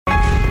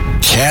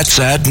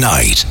Cats at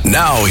Night.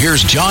 Now,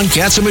 here's John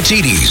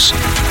Catsimatidis.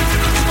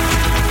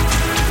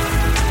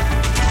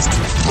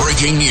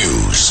 Breaking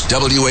news,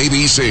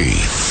 WABC.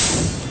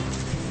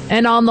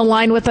 And on the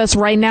line with us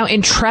right now,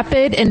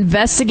 intrepid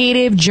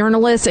investigative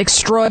journalist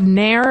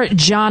extraordinaire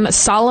John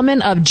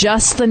Solomon of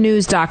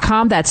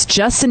JustTheNews.com. That's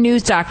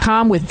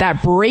JustTheNews.com with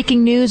that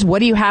breaking news. What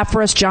do you have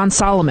for us, John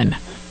Solomon?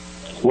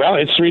 Well,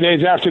 it's 3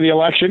 days after the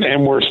election,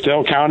 and we're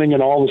still counting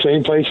in all the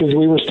same places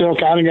we were still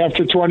counting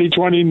after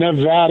 2020,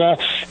 Nevada,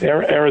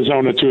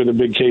 Arizona, two of the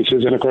big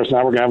cases. And, of course, now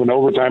we're going to have an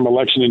overtime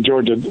election in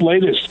Georgia. The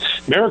latest,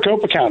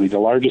 Maricopa County, the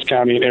largest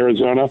county in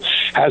Arizona,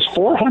 has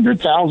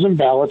 400,000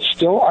 ballots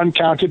still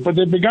uncounted, but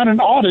they've begun an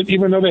audit,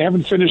 even though they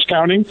haven't finished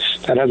counting.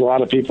 That has a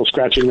lot of people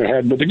scratching their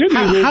head. But the good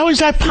news is... How is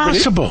that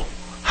possible?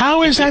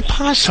 How is that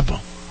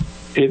possible?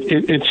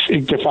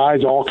 It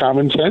defies all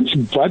common sense,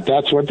 but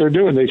that's what they're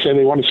doing. They say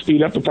they want to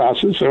speed up the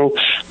process, so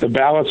the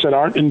ballots that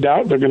aren't in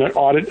doubt, they're going to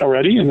audit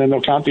already, and then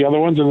they'll count the other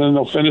ones, and then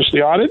they'll finish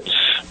the audit.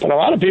 But a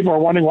lot of people are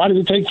wondering, why does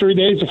it take 3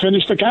 days to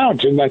finish the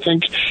count? And I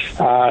think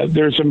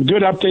there's some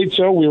good updates,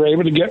 though. We were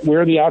able to get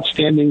where the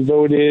outstanding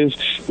vote is.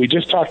 We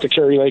just talked to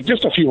Carrie Lake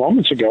just a few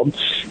moments ago,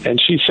 and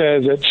she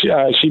says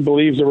that she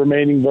believes the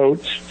remaining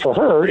vote for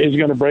her is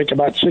going to break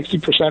about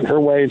 60% her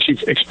way, and she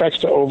expects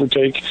to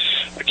overtake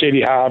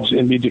Katie Hobbs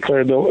and be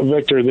declared the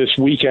victor this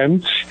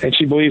weekend. And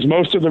she believes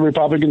most of the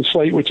Republican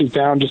slate, which is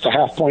down just a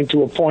half point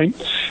to a point,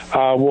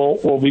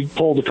 will be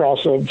pulled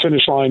across the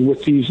finish line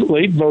with these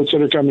late votes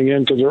that are coming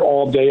in, because they're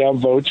all day of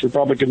votes,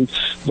 Republican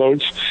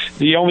votes.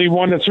 The only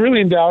one that's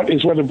really in doubt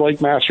is whether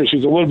Blake Masters,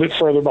 who's a little bit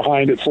further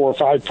behind at 4 or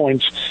 5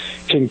 points,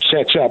 can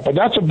catch up. But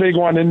that's a big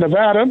one. In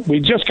Nevada, we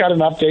just got an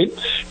update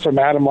from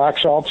Adam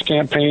Laxalt's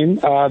campaign.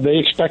 They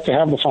expect to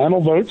have the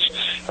final votes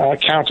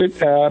counted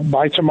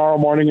by tomorrow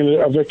morning and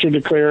a victor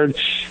declared.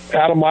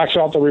 Adam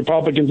Laxalt, the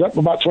Republicans, up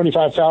about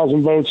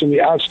 25,000 votes, and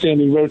the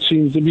outstanding vote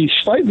seems to be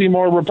slightly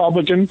more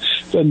Republican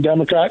than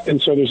Democrat,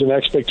 and so there's an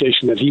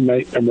expectation that he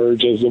might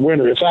emerge as the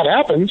winner. If that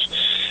happens,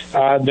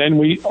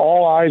 then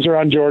all eyes are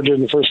on Georgia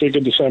in the first week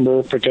of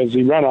December, because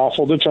the runoff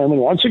will determine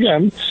once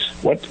again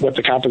what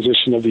the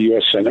composition of the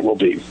U.S. Senate will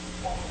be.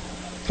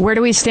 Where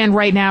do we stand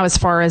right now as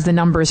far as the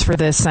numbers for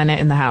the Senate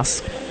and the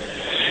House?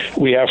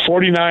 We have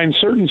 49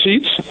 certain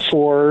seats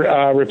for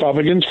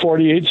Republicans,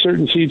 48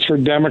 certain seats for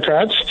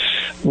Democrats,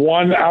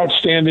 one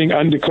outstanding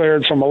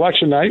undeclared from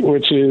election night,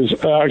 which is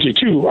actually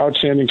two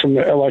outstanding from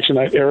the election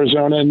night,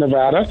 Arizona and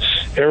Nevada.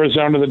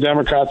 Arizona, the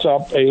Democrats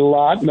up a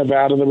lot.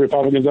 Nevada, the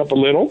Republicans up a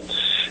little.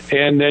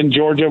 And then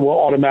Georgia will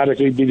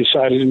automatically be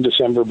decided in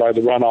December by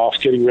the runoff,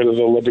 getting rid of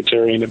the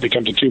Libertarian. It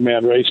becomes a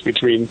two-man race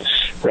between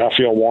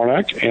Raphael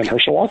Warnock and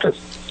Herschel Walker.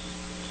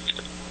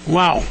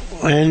 Wow.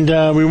 And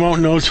we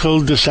won't know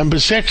till December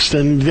 6th,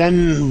 and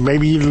then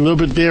maybe a little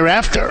bit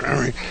thereafter.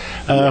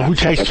 Who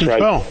takes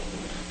control? Right.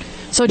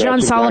 So,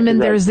 John Solomon,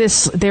 there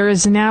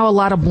is now a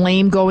lot of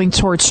blame going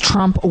towards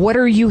Trump. What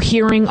are you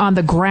hearing on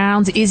the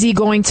ground? Is he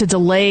going to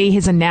delay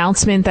his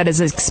announcement that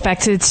is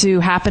expected to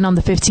happen on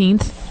the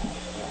 15th?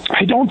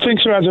 I don't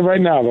think so as of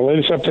right now. The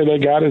latest update I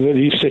got is that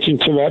he's sticking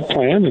to that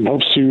plan and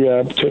hopes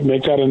to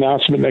make that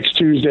announcement next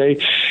Tuesday.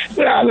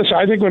 Listen,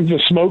 I think when the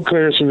smoke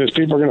clears from this,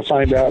 people are going to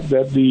find out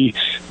that the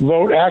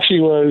vote actually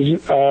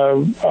was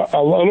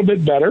a little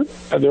bit better.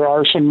 There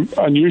are some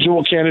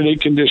unusual candidate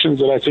conditions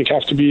that I think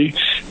have to be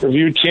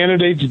reviewed.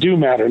 Candidates do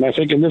matter, and I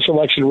think in this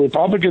election,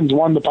 Republicans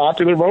won the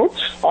popular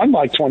vote.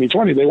 Unlike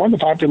 2020, they won the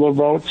popular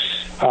vote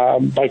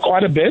by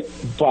quite a bit,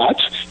 but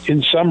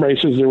in some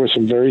races there was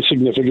some very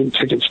significant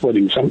ticket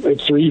splitting. Some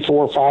 3,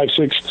 4, 5,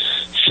 6,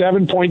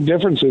 7-point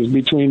differences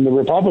between the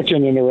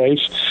Republican in a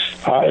race,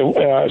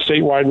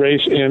 statewide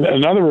race, and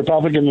another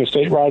Republican in a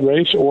statewide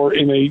race, or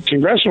in a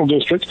congressional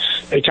district,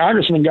 a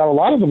congressman got a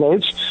lot of the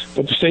votes,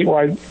 but the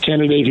statewide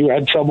candidate who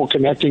had trouble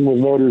connecting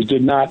with voters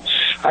did not.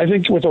 I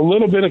think with a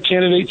little bit of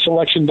candidate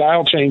selection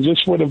dial change,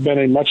 this would have been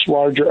a much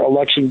larger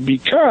election,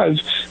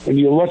 because when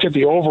you look at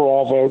the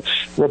overall vote,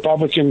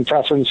 Republican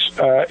preference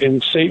in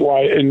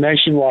statewide and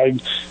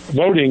nationwide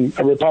voting,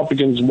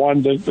 Republicans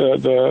won the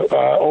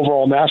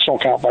overall national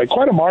count by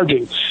quite a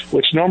margin,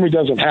 which normally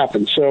doesn't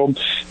happen. So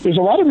there's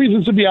a lot of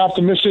reasons to be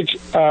optimistic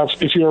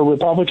if you're a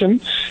Republican.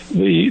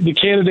 The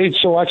candidate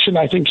selection,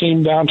 I think,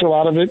 came down to a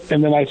lot of it.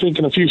 And then I think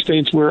in a few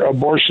states where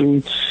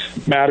abortion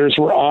matters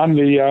were on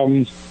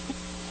the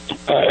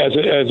as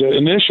an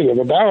initiative,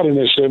 a ballot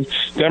initiative,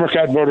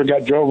 Democrat voter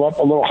drove up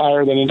a little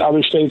higher than in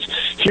other states.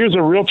 Here's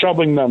a real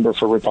troubling number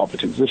for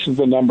Republicans. This is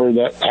the number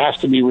that has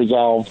to be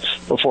resolved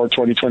before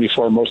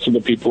 2024. Most of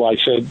the people I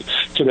said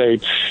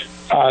today,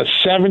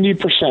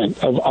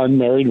 70% of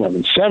unmarried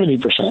women,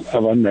 70%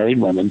 of unmarried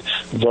women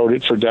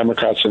voted for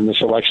Democrats in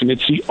this election.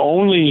 It's the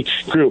only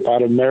group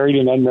out of married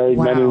and unmarried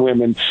men and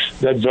women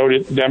that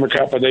voted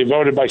Democrat, but they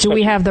voted by. Do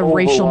we have the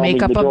racial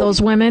makeup of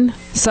those women?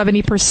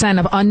 70%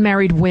 of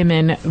unmarried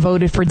women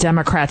voted for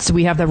Democrats. Do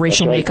we have the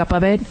racial makeup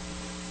of it?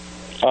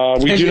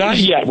 We do not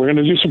yet. We're going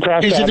to do some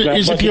crosstabs.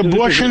 Is it the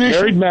abortion issue?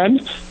 Married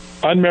men.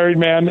 unmarried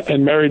men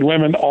and married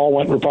women all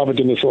went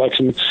Republican this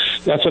election.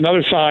 That's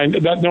another sign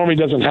that normally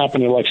doesn't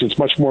happen in elections. It's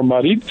much more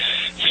muddied.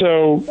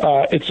 So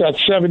it's that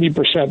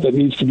 70% that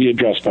needs to be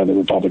addressed by the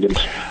Republicans.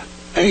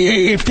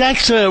 If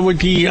that's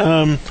with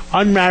the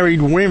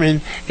unmarried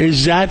women,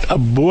 is that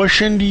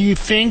abortion, do you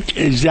think?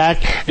 Is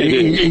that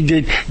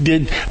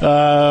did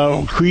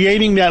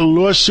creating that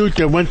lawsuit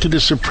that went to the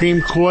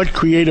Supreme Court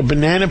create a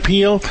banana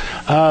peel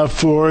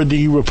for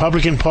the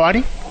Republican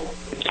Party?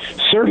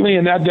 Certainly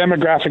in that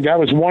demographic, that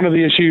was one of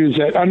the issues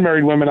that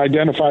unmarried women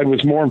identified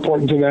was more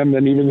important to them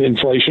than even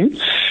inflation,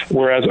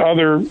 whereas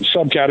other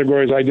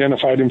subcategories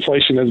identified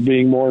inflation as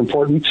being more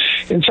important.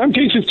 In some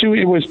cases, too,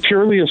 it was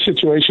purely a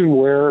situation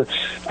where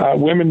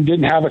women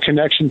didn't have a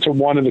connection to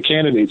one of the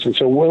candidates. And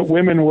so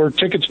women were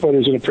ticket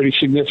splitters in a pretty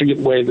significant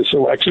way this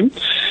election.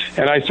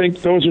 And I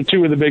think those are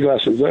two of the big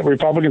lessons, that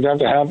Republicans have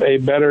to have a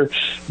better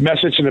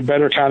message and a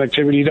better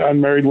connectivity to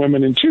unmarried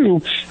women. And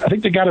two, I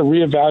think they got to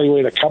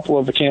reevaluate a couple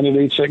of the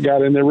candidates that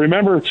got in there.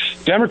 Remember,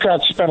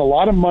 Democrats spent a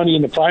lot of money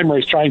in the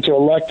primaries trying to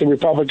elect the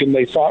Republican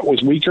they thought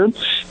was weaker.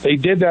 They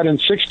did that in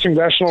 6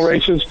 congressional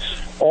races.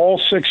 All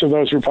 6 of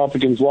those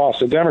Republicans lost.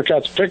 The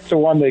Democrats picked the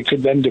one they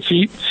could then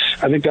defeat.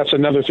 I think that's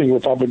another thing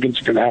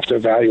Republicans are going to have to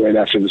evaluate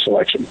after this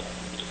election.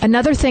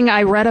 Another thing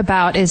I read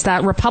about is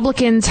that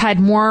Republicans had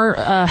more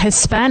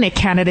Hispanic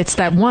candidates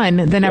that won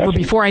than ever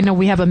before. I know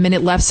we have a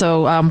minute left,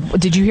 so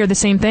did you hear the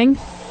same thing?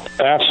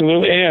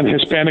 Absolutely, and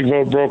Hispanic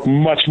vote broke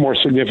much more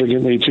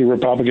significantly to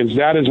Republicans.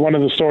 That is one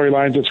of the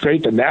storylines that's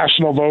great. The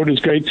national vote is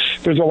great.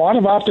 There's a lot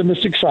of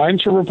optimistic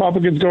signs for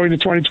Republicans going to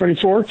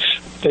 2024.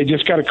 They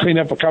just got to clean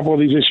up a couple of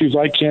these issues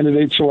like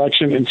candidate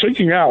selection and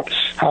figuring out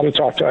how to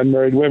talk to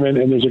unmarried women,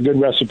 and there's a good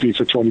recipe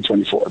for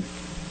 2024.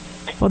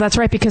 Well, that's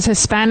right, because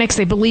Hispanics,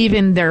 they believe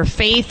in their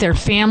faith, their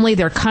family,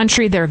 their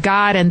country, their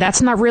God, and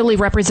that's not really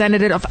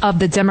representative of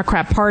the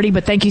Democrat Party.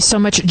 But thank you so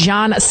much,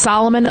 John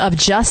Solomon of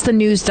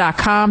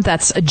JustTheNews.com.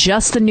 That's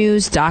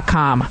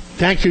JustTheNews.com.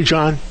 Thank you,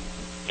 John.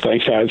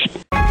 Thanks, guys.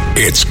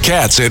 It's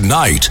Cats at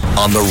Night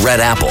on the Red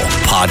Apple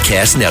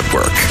Podcast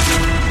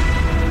Network.